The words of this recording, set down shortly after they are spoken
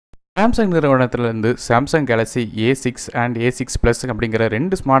Samsung நிறுவனத்திலிருந்து Samsung Galaxy A6 and A6 Plus அப்படிங்கிற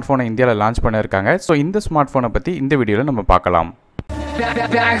ரெண்டு ஸ்மார்ட் ஃபோனை இந்தியாவில் லான்ச் பண்ணியிருக்காங்க. ஸோ இந்த ஸ்மார்ட் ஃபோனை பற்றி இந்த வீடியோவில் நம்ம பார்க்கலாம்.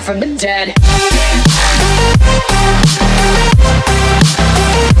 Back from the dead.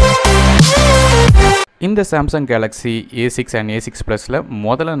 இந்த Samsung Galaxy A6 and A6 Plusல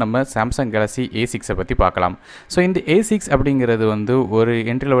முதல்ல நம்ம சாம்சங் கேலக்ஸி A6 பற்றி பார்க்கலாம். ஸோ இந்த A6 அப்படிங்கிறது ஒரு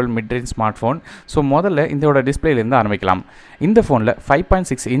entry level mid range smart phone. So முதல்ல இதோட டிஸ்பிளேலேருந்து ஆரம்பிக்கலாம். இந்த ஃபோனில்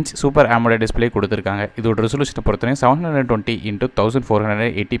 5.6 இன்ச் சூப்பர் AMOLED டிஸ்பிளே கொடுத்துருக்காங்க. இதோட ரெசல்யூஷனை பொறுத்தவரை 720 ×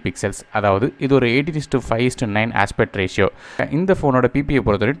 1480 பிக்சல்ஸ், அதாவது இது ஒரு 18:5:9 ஆஸ்பெக்ட் ரேஷியோ. இந்த ஃபோனோட பிபிஐ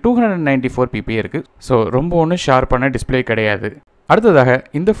பொறுத்தவரை 294 பிபிஐ இருக்குது. ஸோ ரொம்ப ஒன்றும் ஷார்ப்பான டிஸ்பிளே கிடையாது. அடுத்ததாக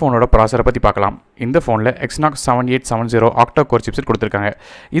இந்த ஃபோனோட ப்ராசரை பற்றி பார்க்கலாம். இந்த ஃபோனில் Exynos 7870 ஆக்டா கோர் சிப்செட் கொடுத்துருக்காங்க.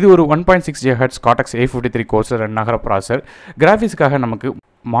 இது ஒரு 1.6 GHz Cortex A53 கோர்ஸில் ரன் ஆகிற ப்ராசர். கிராஃபிக்ஸ்க்காக நமக்கு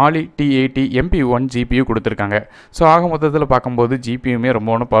Mali T80 MP1 GPU கொடுத்துருக்காங்க. ஸோ ஆக மொத்தத்தில் பார்க்கும்போது ஜிபியுமே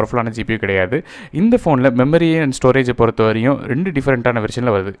ரொம்ப ஒன்றும் பவர்ஃபுல்லான ஜிபியூ கிடையாது. இந்த ஃபோனில் மெமரி அண்ட் ஸ்டோரேஜை பொறுத்த வரையும் ரெண்டு டிஃப்ரெண்ட்டான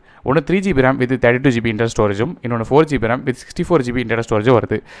வெர்ஷனில் வருது. ஒன்று 3GB RAM with 32GB internal ஸ்டோரேஜும், இன்னொன்று 4GB RAM with 64GB internal ஸ்டோரேஜும்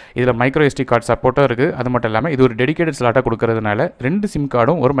வருது. இதில் மைக்ரோ SD கார்டு சப்போர்ட்டும் இருக்குது. அது மட்டும் இல்லாமல் இது ஒரு டெடிகேட்டட் ஸ்லாட்டாக கொடுக்கறதுனால ரெண்டு சிம்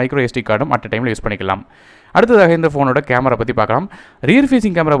கார்டும் ஒரு மைக்ரோ SD கார்டும் அட் டைமில் யூஸ் பண்ணிக்கலாம். அடுத்ததாக இந்த ஃபோனோட கேமரா பற்றி பார்க்கலாம். ரியர்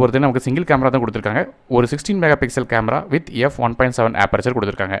ஃபேசிங் கேமரா பொறுத்து நமக்கு சிங்கிள் கேமரா தான் கொடுத்துருக்காங்க. ஒரு 16 megapixel camera with f1.7 aperture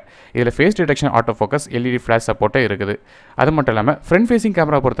கொடுத்துருக்காங்க. இதில் face detection auto focus LED flash சப்போர்ட்டே இருக்குது. அது மட்டும் இல்லாமல் ஃப்ரண்ட் ஃபேசிங்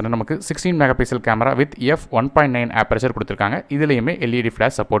கேமரா பொறுத்தவரை நமக்கு 16 megapixel camera with f1.9 aperture கொடுத்துருக்காங்க. இதுலேயுமே LED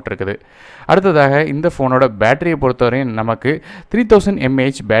ஃப்ளாஷ் சப்போர்ட் இருக்குது. அடுத்ததாக இந்த ஃபோனோட பேட்டரியை பொறுத்தவரை நமக்கு 3000 mAh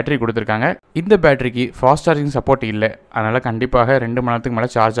பேட்டரி கொடுத்துருக்காங்க. இந்த பேட்டரிக்கு ஃபாஸ்ட் சார்ஜிங் சப்போர்ட் இல்லை. அதனால் கண்டிப்பாக 2 மணி நேரத்துக்கு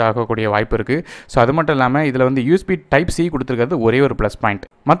மேலே சார்ஜ் ஆகக்கூடிய வாய்ப்பு இருக்குது. ஸோ அது மட்டும் இல்லாமல் இதில் USB Type-C கொடுத்துருக்கிறது ஒரே ஒரு ப்ளஸ் பாயிண்ட்.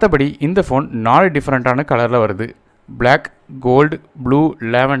 மற்றபடி இந்த ஃபோன் 4 டிஃப்ரெண்ட்டான கலரில் வருது. பிளாக், கோல்டு, ப்ளூ,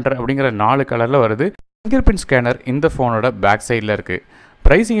 லேவெண்டர் அப்படிங்கிற 4 கலரில் வருது. ஃபிங்கர் பிரிண்ட் ஸ்கேனர் இந்த ஃபோனோட பேக் சைடில் இருக்குது.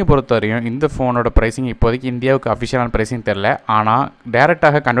 ப்ரைஸிங்கை பொறுத்த வரையும் இந்த ஃபோனோட ப்ரைஸிங் இப்போதைக்கு இந்தியாவுக்கு அஃபிஷியலான ப்ரைஸிங் தெரில. ஆனால்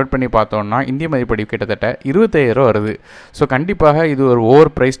டேரெக்டாக கன்வெர்ட் பண்ணி பார்த்தோம்னா இந்திய மதிப்படி கிட்டத்தட்ட 25,000 வருது. ஸோ கண்டிப்பாக இது ஒரு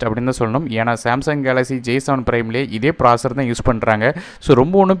ஓவர் ப்ரைஸ்ட் அப்படின்னு தான் சொல்லணும். ஏன்னா சாம்சங் கேலக்ஸி J7 ப்ரைம்லேயே இதே ப்ராசர் தான் யூஸ் பண்ணுறாங்க. ஸோ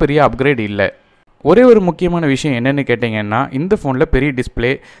ரொம்ப ஒன்றும் பெரிய அப்கிரேட் இல்லை. ஒரே ஒரு முக்கியமான விஷயம் என்னென்னு கேட்டிங்கன்னா, இந்த ஃபோனில் பெரிய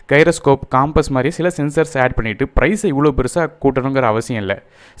டிஸ்பிளே, கைரோஸ்கோப், காம்பஸ் மாதிரி சில சென்சர்ஸ் ஆட் பண்ணிவிட்டு ப்ரைஸை இவ்வளோ பெருசாக கூட்டணுங்கிற அவசியம் இல்லை.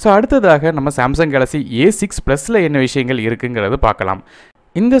 ஸோ அடுத்ததாக நம்ம சாம்சங் கேலக்ஸி A6 Plusல என்ன விஷயங்கள் இருக்குங்கிறது பார்க்கலாம்.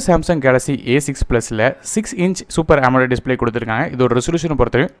 இந்த Samsung Galaxy A6 Plusல 6 inch super AMOLED display கொடுத்துருக்காங்க. இதோட ரெசல்யூஷனை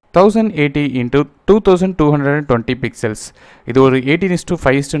பொறுத்தவரை 1080 × 2220 பிக்சல்ஸ். இது ஒரு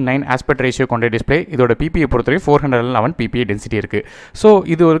 18:5:9 ஆஸ்பெக்ட் ரேஷியோ கொண்ட டிஸ்பிளே. இதோட பிபிஐ பொறுத்தவரை 411 பிபிஐ டென்சிட்டி இருக்குது. ஸோ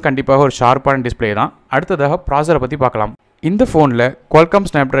இது கண்டிப்பாக ஒரு ஷார்ப்பான டிஸ்பிளே தான். அடுத்ததாக ப்ராசரை பற்றி பார்க்கலாம். இந்த ஃபோனில் Qualcomm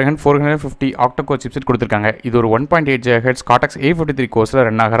Snapdragon 450 ஆக்டா கோர் சிப்செட் கொடுத்துருக்காங்க. இது ஒரு 1.8 GHz Cortex A53 கோர்ஸில்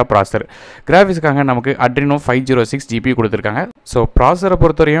ரன் ஆகிற ப்ராசர். கிராஃபிக்ஸ்க்காக நமக்கு Adreno 506 GPU கொடுத்துருக்காங்க. ஸோ ப்ராசரை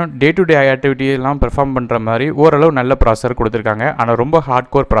பொறுத்தவரையும் டே டு டே ஆக்டிவிட்டி எல்லாம் பெர்ஃபார்ம் பண்ணுற மாதிரி ஓரளவு நல்ல ப்ராசர் கொடுத்துருக்காங்க. ஆனால் ரொம்ப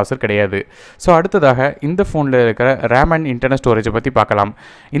ஹார்ட் கோர் ப்ராசர் கிடையாது. ஸோ அடுத்ததாக இந்த ஃபோனில் இருக்கிற ரேம் அண்ட் இன்டர்னல் ஸ்டோரேஜை பற்றி பார்க்கலாம்.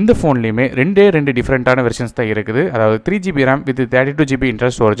 இந்த ஃபோன்லேயுமே ரெண்டு டிஃப்ரெண்ட்டான வெர்ஷன்ஸ் தான் இருக்குது. அதாவது 3GB RAM with 32GB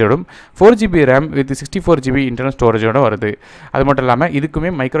internal ஸ்டோரேஜோடும் 4GB RAM with 64GB internal ஸ்டோரேஜோடும் வருது. அது மட்டும் இல்லாமல் இதுக்குமே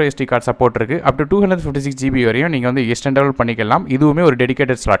மைக்ரோ SD கார்டு சப்போர்ட் இருக்குது. அப் டு 256GB வரையும் நீங்கள் எக்ஸ்டெண்டபிள் பண்ணிக்கலாம். இதுவுமே ஒரு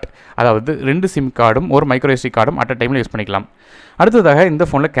டெடிகேட்டட் ஸ்லாட், அதாவது 2 சிம் கார்டும் ஒரு மைக்ரோ SD கார்டும் அட் டைமில் யூஸ் பண்ணிக்கலாம். அடுத்ததாக இந்த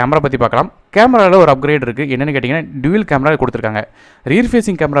ஃபோனில் கேமரா பற்றி பார்க்கலாம். கேமராவில் ஒரு அப்கிரேட் இருக்குது. என்னென்னு கேட்டிங்கன்னா, டியூவல் கேமரா கொடுத்துருக்காங்க. ரியர்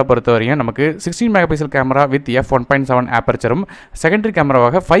ஃபேசிங் கேமரா பொறுத்த வரையும் நமக்கு 16 megapixel camera with f1.7 ஆப்பர்ச்சரும், secondary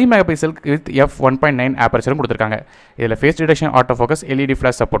கேமராவாக 5 megapixel with f1.9 ஆப்பர்ச்சரும் கொடுத்துருக்காங்க. இதில் face detection auto focus LED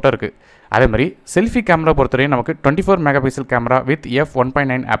flash சப்போர்ட்டும் இருக்குது. அதே மாதிரி செல்ஃபி கேமரா பொறுத்தவரையும் நமக்கு 24 megapixel camera with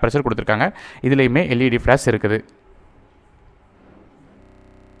f1.9 aperture கொடுத்துருக்காங்க. இதுலேயுமே LED ஃப்ளாஷ் இருக்குது.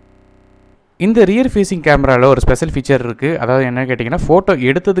 இந்த ரியர் ஃபேசிங் கேமராவில் ஒரு ஸ்பெஷல் ஃபீச்சர் இருக்குது. அதாவது என்ன கேட்டிங்கன்னா, ஃபோட்டோ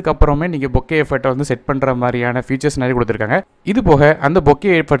எடுத்ததுக்கு அப்புறமே நீங்கள் பொக்கே எஃபெக்ட்டை செட் பண்ணுற மாதிரியான ஃபீச்சர்ஸ் நிறைய கொடுத்துருக்காங்க. இது போக அந்த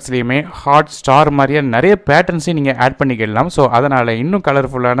பொக்கே எஃபெக்ட்ஸ்லேயுமே ஹார்ட், ஸ்டார் மாதிரியான நிறைய பேட்டர்ன்ஸையும் நீங்கள் ஆட் பண்ணிக்கலாம். ஸோ அதனால் இன்னும்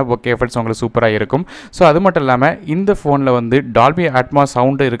கலர்ஃபுல்லான பொக்கே எஃபெக்ட்ஸ் உங்களுக்கு சூப்பராக இருக்கும். ஸோ அது மட்டும் இல்லாமல் இந்த ஃபோனில் டால்பி அட்மாஸ்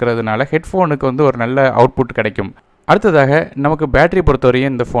சவுண்டு இருக்கிறதுனால ஹெட்ஃபோனுக்கு ஒரு நல்ல அவுட்புட் கிடைக்கும். அடுத்ததாக நமக்கு பேட்டரி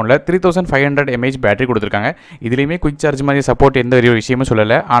பொறுத்தவரையும் இந்த ஃபோனில் 3500 mAh பேட்டரி கொடுத்துருக்காங்க. இதுலேயுமே குயிக் சார்ஜ் மாதிரி சப்போர்ட் எந்த ஒரு விஷயமும்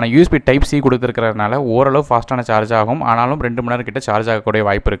சொல்லலை. ஆனால் USB Type-C கொடுத்துருக்கிறதுனால ஓரளவு ஃபாஸ்ட்டான சார்ஜ் ஆகும். ஆனாலும் 2 மணி நேரம் கிட்ட சார்ஜ் ஆகக்கூடிய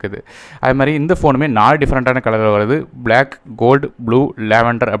வாய்ப்பு இருக்குது. அது மாதிரி இந்த ஃபோனுமே 4 டிஃப்ரெண்ட்டான கலரில் வருது. பிளாக், கோல்டு, ப்ளூ,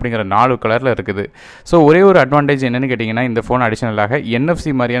 லேவெண்டர் அப்படிங்கிற 4 கலரில் இருக்குது. ஸோ ஒரே ஒரு அட்வான்டேஜ் என்னென்னு கேட்டிங்கன்னா, இந்த ஃபோன் அடிஷனலாக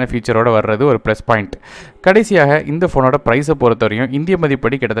NFC மாதிரியான ஃபீச்சரோடு வர்றது ஒரு ப்ளஸ் பாயிண்ட். கடைசியாக இந்த ஃபோனோட ப்ரைஸை பொறுத்தவரையும் இந்திய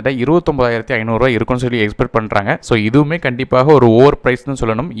மதிப்படி கிட்டத்தட்ட 29,500 இருக்குன்னு சொல்லி எக்ஸ்பெக்ட் பண்ணுறாங்க. ஸோ இதுவுமே கண்டிப்பாக ஒரு ஓவர் ப்ரைஸ்னு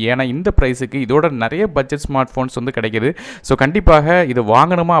சொல்லணும். ஏன்னா இந்த ப்ரைஸுக்கு இதோட நிறைய பட்ஜெட் ஸ்மார்ட் ஃபோன்ஸ் வந்து கிடைக்குது. ஸோ கண்டிப்பாக இது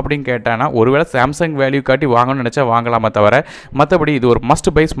வாங்கணுமா அப்படின்னு கேட்டானா ஒருவேளை சாம்சங் வேல்யூ காட்டி வாங்கணும்னு நினச்சா வாங்கலாமா தவிர மற்றபடி இது ஒரு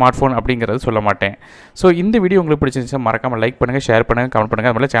மஸ்ட் பை ஸ்மார்ட் ஃபோன் அப்படிங்கிறது சொல்ல மாட்டேன். ஸோ இந்த வீடியோ உங்களுக்கு பிடிச்சிருந்துச்சா மறக்காமல் லைக் பண்ணுங்கள், ஷேர் பண்ணுங்கள், கமெண்ட்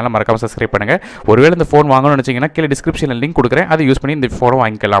பண்ணுங்கள். அதுமாதிரி சேனல் மறக்காமல் சப்ஸ்கிரைப் பண்ணுங்கள். ஒருவேளை இந்த ஃபோன் வாங்கணும்னு நினச்சிங்கன்னா கீழே டிஸ்கிரிப்ஷனில் லிங்க் கொடுக்குறேன், அதை யூஸ் பண்ணி இந்த ஃபோனை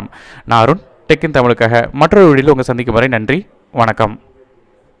வாங்கிக்கலாம். நான் அருண், டெக் இன் தமிழுக்காக மற்றொரு வீடியோவில் உங்களை சந்திக்கும் வரை நன்றி, வணக்கம்.